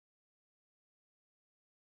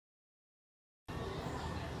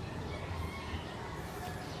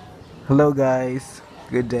Hello guys,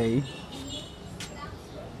 good day.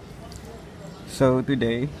 So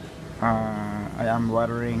today, I am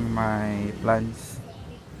watering my plants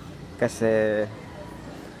kasi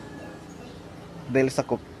dahil sa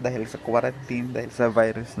quarantine, dahil sa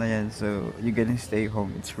virus na yan. So you gonna stay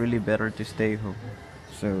home. It's really better to stay home.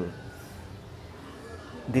 So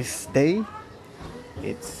this day,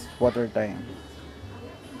 it's water time.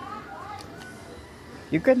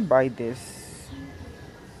 You can buy this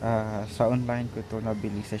sa online ko to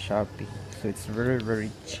nabili sa Shopee. So it's very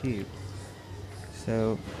cheap.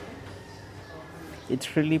 So it's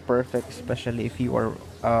really perfect, especially if you are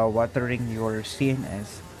watering your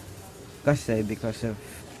CnS kasi because of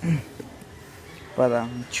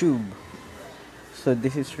parang tube. So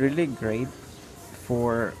this is really great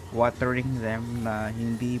for watering them na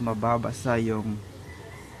hindi mababasa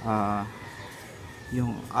uh,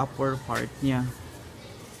 yung upper part niya,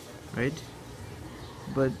 right?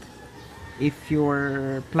 But if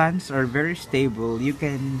your plants are very stable, you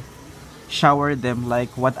can shower them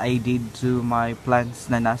like what I did to my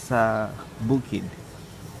plants na nasa bukid.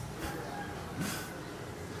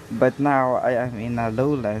 But now I am in a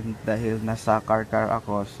lowland dahil nasa Karkar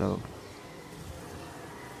ako, so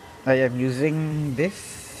I am using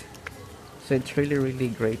this. So it's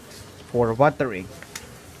really great for watering.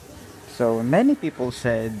 So many people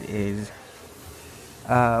said is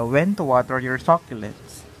when to water your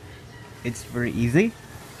succulents. It's very easy.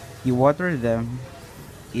 You water them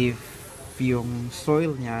if yung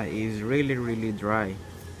soil niya is really dry,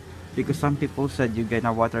 because some people said you're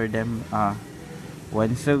gonna water them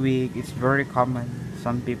once a week. It's very common,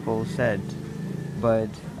 some people said,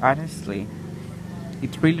 but honestly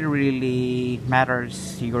it really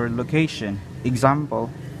matters your location.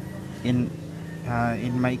 Example, in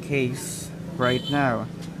my case right now,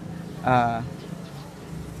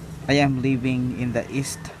 I am living in the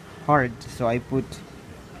east part, so I put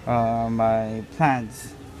my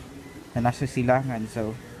plants na nasa silangan,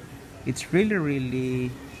 so it's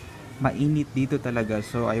really mainit dito talaga,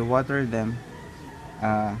 so I water them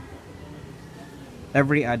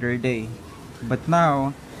every other day. But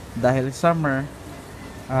now dahil summer,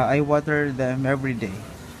 I water them every day.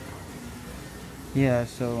 Yeah,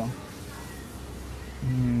 so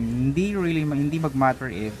hindi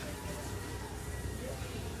magmatter if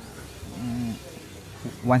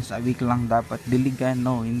once a week lang dapat diligan.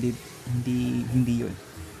 No, hindi yun.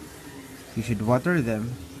 You should water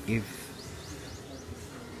them if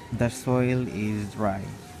the soil is dry.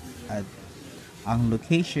 At ang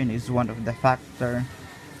location is one of the factor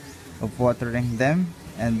of watering them,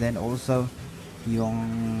 and then also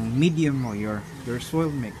yung medium mo, your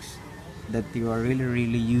soil mix that you are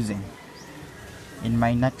really using. In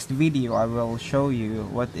my next video, I will show you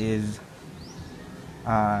what is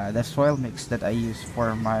the soil mix that I use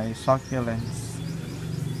for my succulents,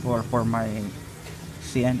 for my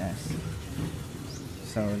CnS.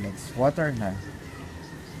 So let's water na.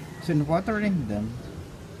 So in watering them,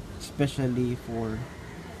 especially for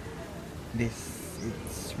this,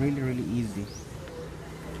 it's really easy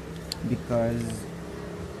because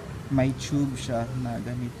may tube siya na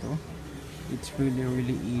ganito. It's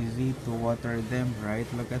really easy to water them, right?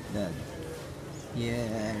 Look at that.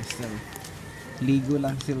 Yes, so ligo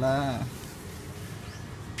lang sila,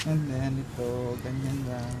 and then ito ganyan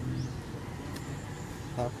lang,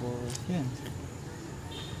 tapos yan.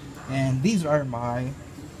 And these are my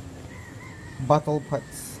bottle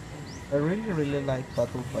pots. I really like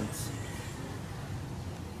bottle pots.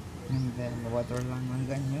 And then water lang ng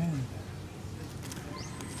ganyan.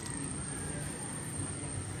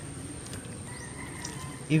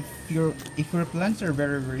 If your plants are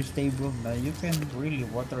very stable, you can really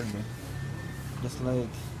water them, just like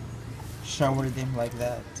shower them like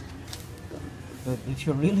that. But if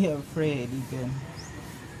you're really afraid, you can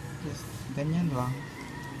just ganyan lang.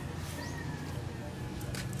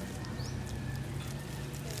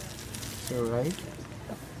 So right,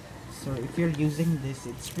 so if you're using this,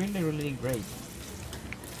 it's really great.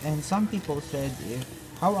 And some people said,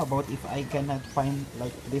 how about if I cannot find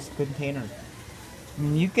like this container?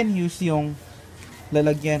 You can use yung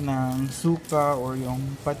lalagyan ng suka or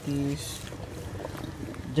yung patis,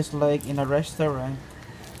 just like in a restaurant.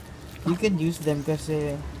 You can use them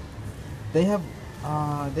kasi they have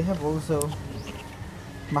also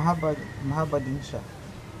mahaba din siya.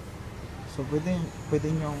 So pwede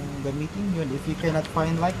nyong gamitin yun if you cannot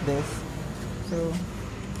find like this. So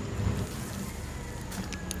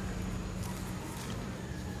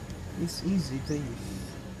it's easy to use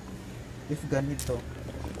if ganito,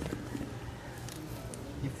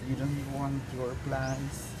 if you don't want your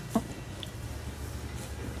plants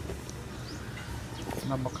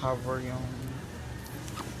na makover yung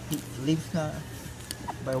leaves na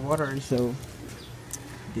by water, so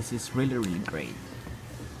this is really great.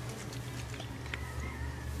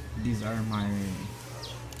 These are my,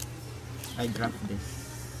 I grabbed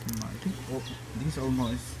this, I think, this is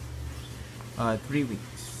almost 3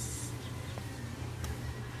 weeks.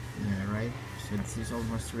 Yeah, right, so this is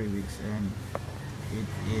almost 3 weeks and it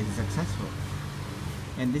is successful.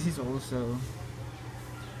 And this is also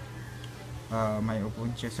my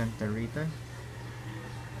Opuntia Santa Rita.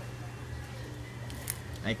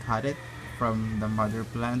 I cut it from the mother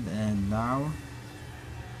plant and now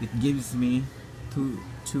it gives me two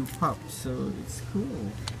pups, so it's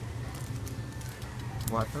cool.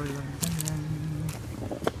 Water lang yan.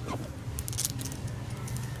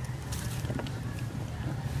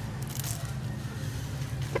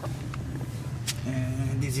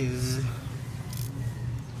 And this is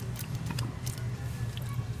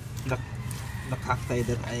the cacti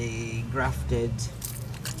that I grafted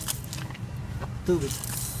 2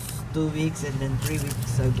 weeks and then 3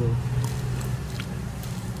 weeks ago.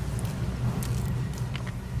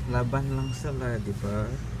 Laban lang sila, di ba?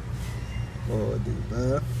 Oh, di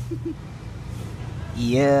ba?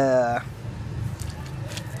 Yeah.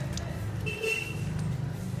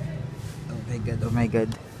 Oh my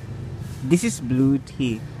god. This is blue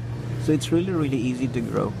tea. So it's really easy to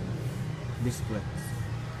grow this plant.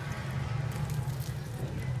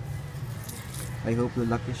 I hope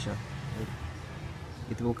lucky siya.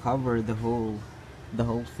 It will cover the whole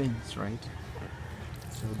fence, right?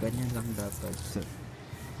 So ganyan lang dapat. So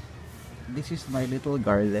this is my little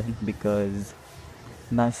garden because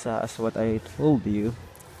nasa, as what I told you,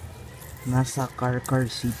 nasa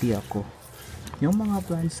Karkar City ako. Yung mga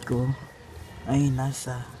plants ko ay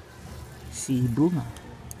nasa Bunga.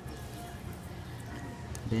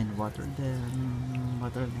 Then water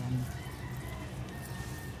them.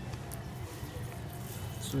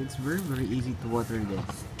 So it's very easy to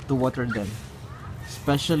water them,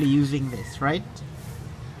 especially using this, right?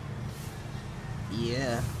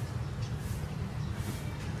 Yeah.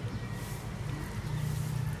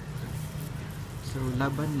 So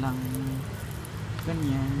laban lang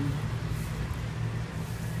ganyan.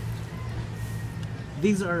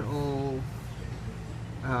 These are all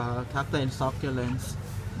cacti and succulents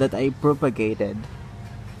that I propagated.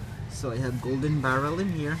 So I have golden barrel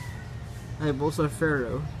in here. I have also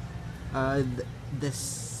farro. The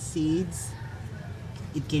seeds,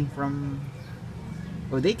 they came from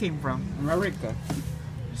America.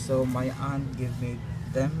 So my aunt gave me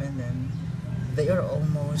them, and then they are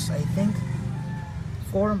almost, I think,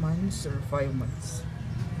 4 months or 5 months.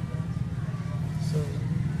 So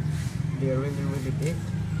they are really big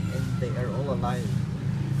and they are all alive.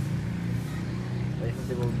 I think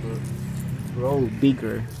they will grow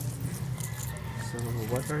bigger. So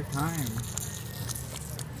water time.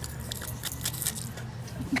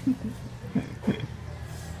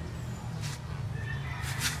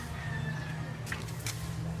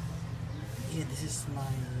 Yeah, this is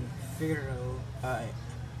my farro. I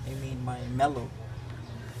mean my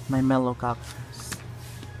mellow cactus.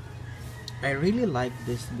 I really like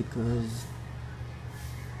this because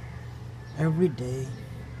every day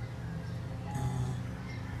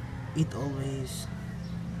it always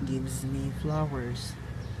gives me flowers.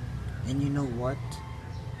 And you know what?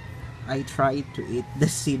 I tried to eat the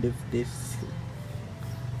seed of this.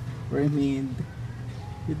 I mean,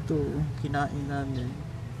 ito, kinain namin.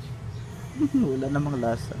 Wala namang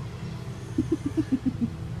lasa.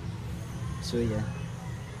 So yeah.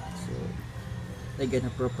 So, I gonna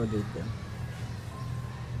propagate them.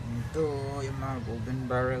 Ito, yung mga golden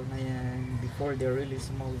barrel na yan. Before they're really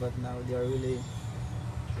small, but now they really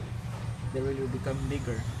become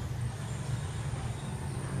bigger.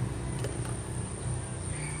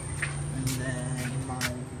 And then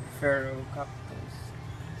my farro cactus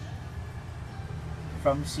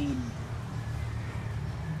from seed.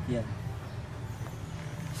 Yeah.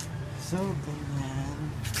 So ganyan.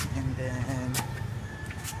 And then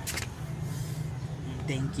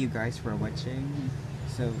thank you guys for watching.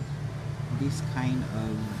 So this kind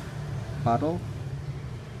of bottle,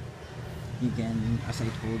 you can, as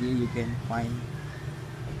I told you can find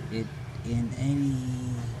it in any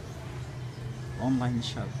online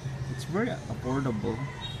shop. It's very affordable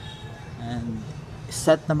and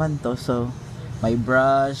set naman to, so my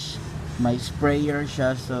brush, my sprayer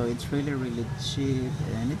siya, so it's really cheap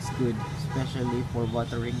and it's good, especially for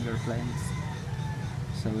watering your plants.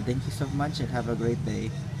 So thank you so much and have a great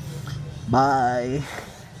day. Bye.